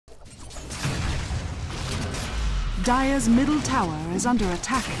Dire's middle tower is under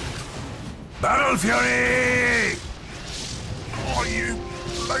attack. Battle Fury! Oh, you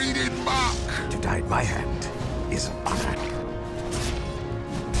bleeding muck! To die at my hand is an honor.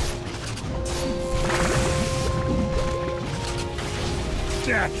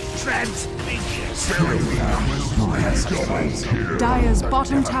 Dire's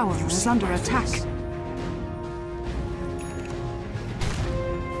bottom tower is under attack.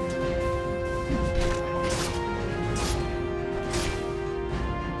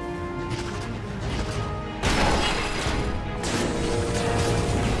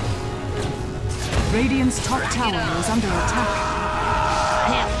 Radiant's top tower is under attack.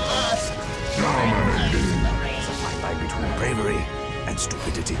 It's a fine line between bravery and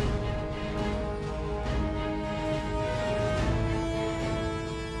stupidity.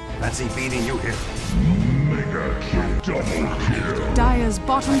 Fancy beating you here. Mega kill, double kill. Dire's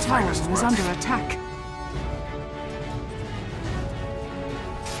bottom tower is under attack.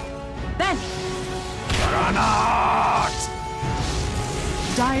 Ben! Juggernault!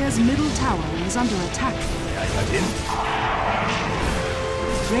 Dire's middle tower is under attack. May I let in?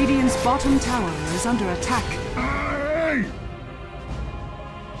 Radiant's bottom tower is under attack. Hey!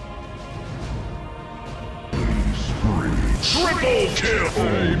 Triple kill!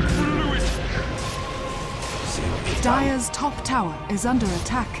 Dire's top tower is under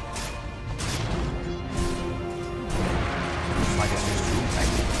attack.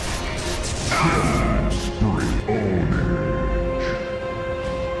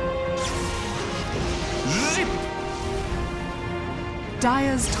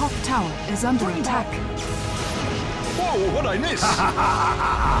 Dire's top tower is under attack. Whoa, what'd I miss?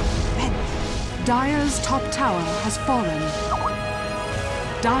 Dire's top tower has fallen.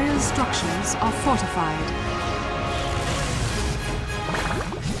 Dire's structures are fortified.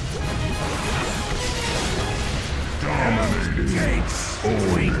 Dominating. Gates.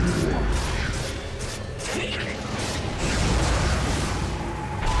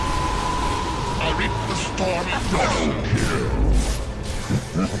 I reap the stormy double kill.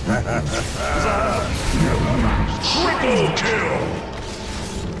 Triple kill!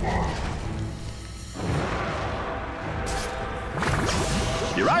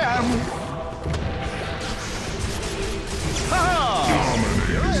 Here I am!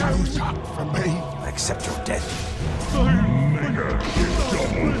 Dominating. No shot for me. Accept your death. Mega kill,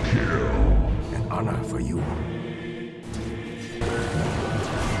 double kill. An honor for you.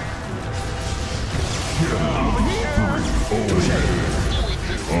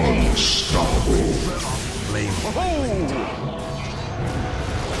 Unstoppable. Blame. Dominating.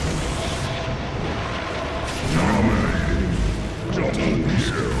 Double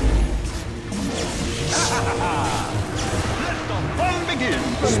kill. Let the fun begin!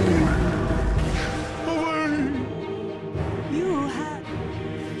 You have...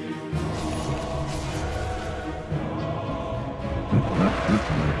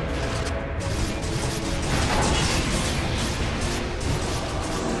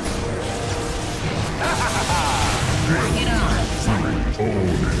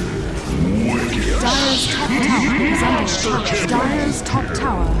 Dire's top tower is under attack. Dire's top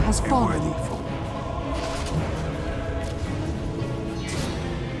tower has fallen.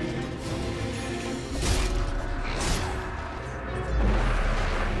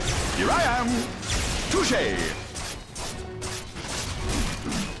 Here I am! Touché!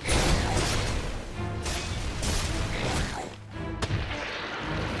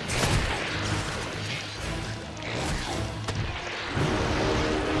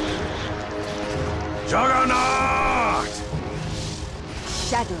 Juggernaut!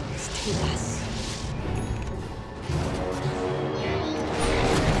 Shadows take us.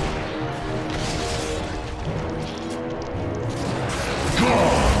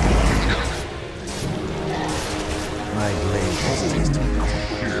 My blade has tasted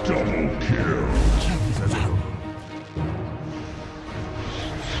Double kill.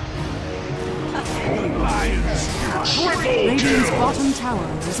 Radiant's bottom tower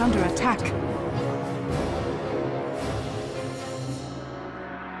is under attack.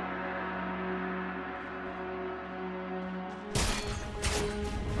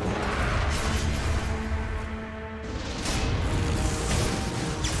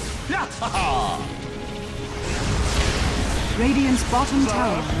 Radiant's bottom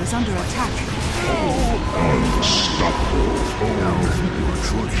tower is under attack.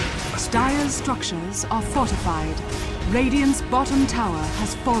 Dire's structures are fortified. Radiant's bottom tower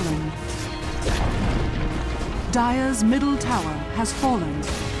has fallen. Dire's middle tower has fallen.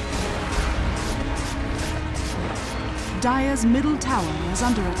 Dire's middle tower is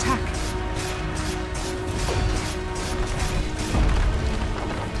under attack.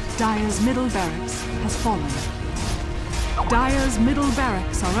 Dire's middle barracks has fallen. Dire's middle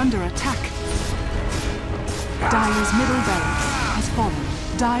barracks are under attack. Dire's middle barracks has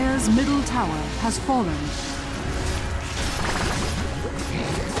fallen. Dire's middle tower has fallen.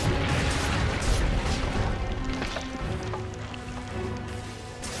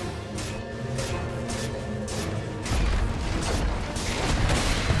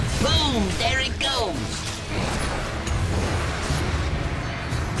 Boom! There it goes!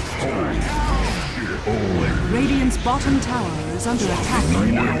 Radiant's bottom tower is under attack.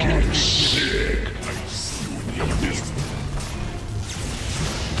 Wicked sick.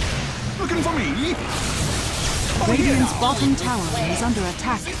 Looking for me? Radiant's bottom tower is under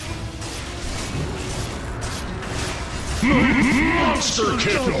attack. Monster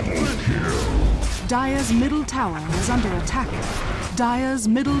kill. Double kill. Dire's middle tower is under attack. Dire's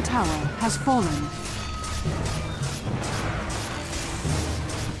middle tower has fallen.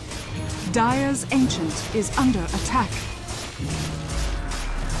 Dire's Ancient is under attack.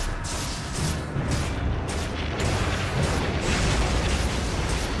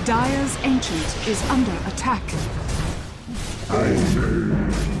 Dire's Ancient is under attack.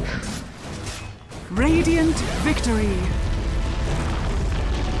 Radiant victory!